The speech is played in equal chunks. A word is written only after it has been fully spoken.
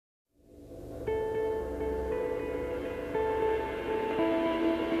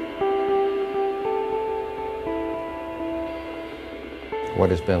What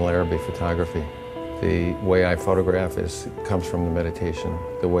has been Larrabee Photography? The way I photograph comes from the meditation.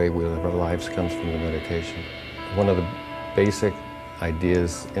 The way we live our lives comes from the meditation. One of the basic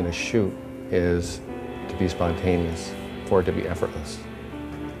ideas in a shoot is to be spontaneous, for it to be effortless,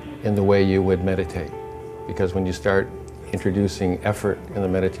 in the way you would meditate. Because when you start introducing effort in the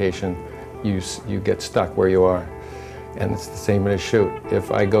meditation, you get stuck where you are. And it's the same in a shoot.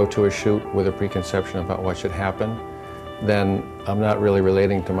 If I go to a shoot with a preconception about what should happen, then I'm not really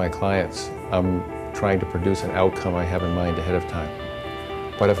relating to my clients. I'm trying to produce an outcome I have in mind ahead of time.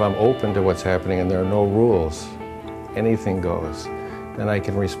 But if I'm open to what's happening and there are no rules, anything goes, then I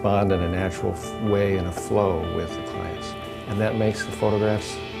can respond in a natural way, in a flow with the clients. And that makes the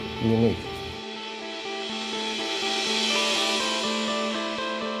photographs unique.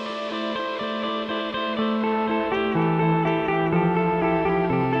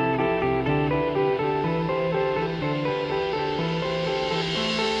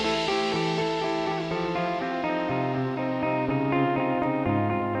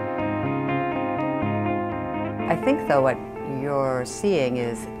 I think, though, what you're seeing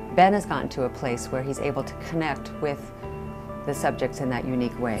is Ben has gotten to a place where he's able to connect with the subjects in that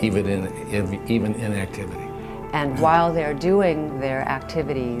unique way. Even in activity. And while they're doing their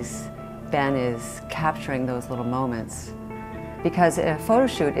activities, Ben is capturing those little moments. Because a photo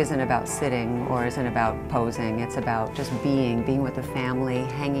shoot isn't about sitting or isn't about posing, it's about just being with the family,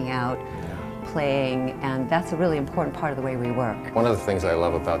 hanging out, playing, and that's a really important part of the way we work. One of the things I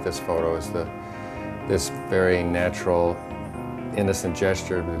love about this photo is this very natural, innocent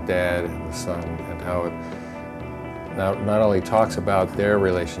gesture of the dad and the son, and how it not only talks about their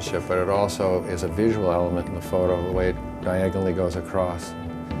relationship, but it also is a visual element in the photo, the way it diagonally goes across,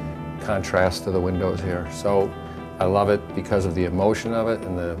 contrast to the windows here. So I love it because of the emotion of it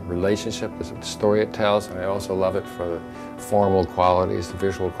and the relationship, the story it tells, and I also love it for the formal qualities, the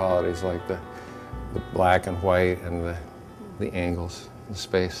visual qualities like the black and white and the angles, the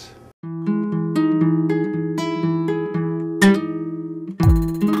space.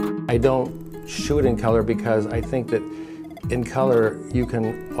 I don't shoot in color because I think that in color you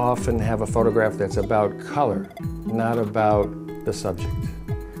can often have a photograph that's about color, not about the subject.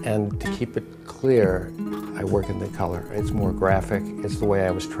 And to keep it clear, I work in the color. It's more graphic, it's the way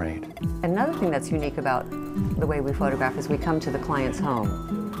I was trained. Another thing that's unique about the way we photograph is we come to the client's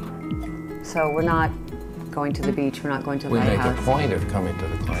home. So we're not going to the beach, we're not going to the lighthouse. We make a point of coming to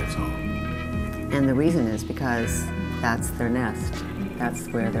the client's home. And the reason is because that's their nest. That's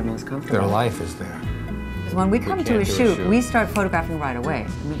where they're most comfortable. Their life is there. When we come to a shoot, we start photographing right away.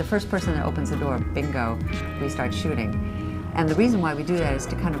 I mean, the first person that opens the door, bingo, we start shooting. And the reason why we do that is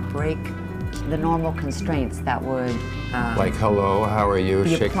to kind of break the normal constraints that would like hello, how are you,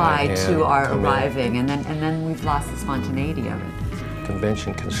 be shake my applied hand, to our arriving, and then we've lost the spontaneity of it.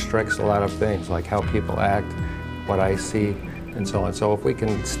 Convention constricts a lot of things, like how people act, what I see, and so on. So if we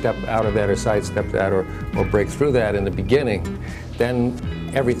can step out of that or sidestep that or break through that in the beginning, then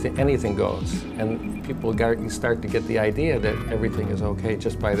anything goes. And people start to get the idea that everything is okay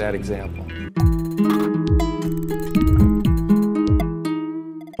just by that example.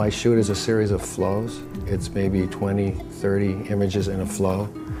 My shoot is a series of flows. It's maybe 20, 30 images in a flow.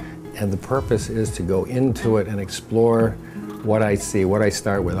 And the purpose is to go into it and explore what I see, what I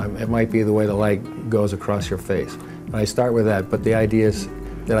start with. It might be the way the light goes across your face. And I start with that, but the idea is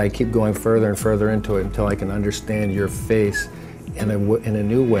that I keep going further and further into it until I can understand your face in a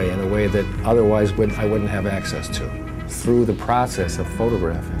new way, in a way that otherwise I wouldn't have access to, through the process of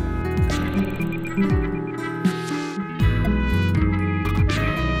photographing.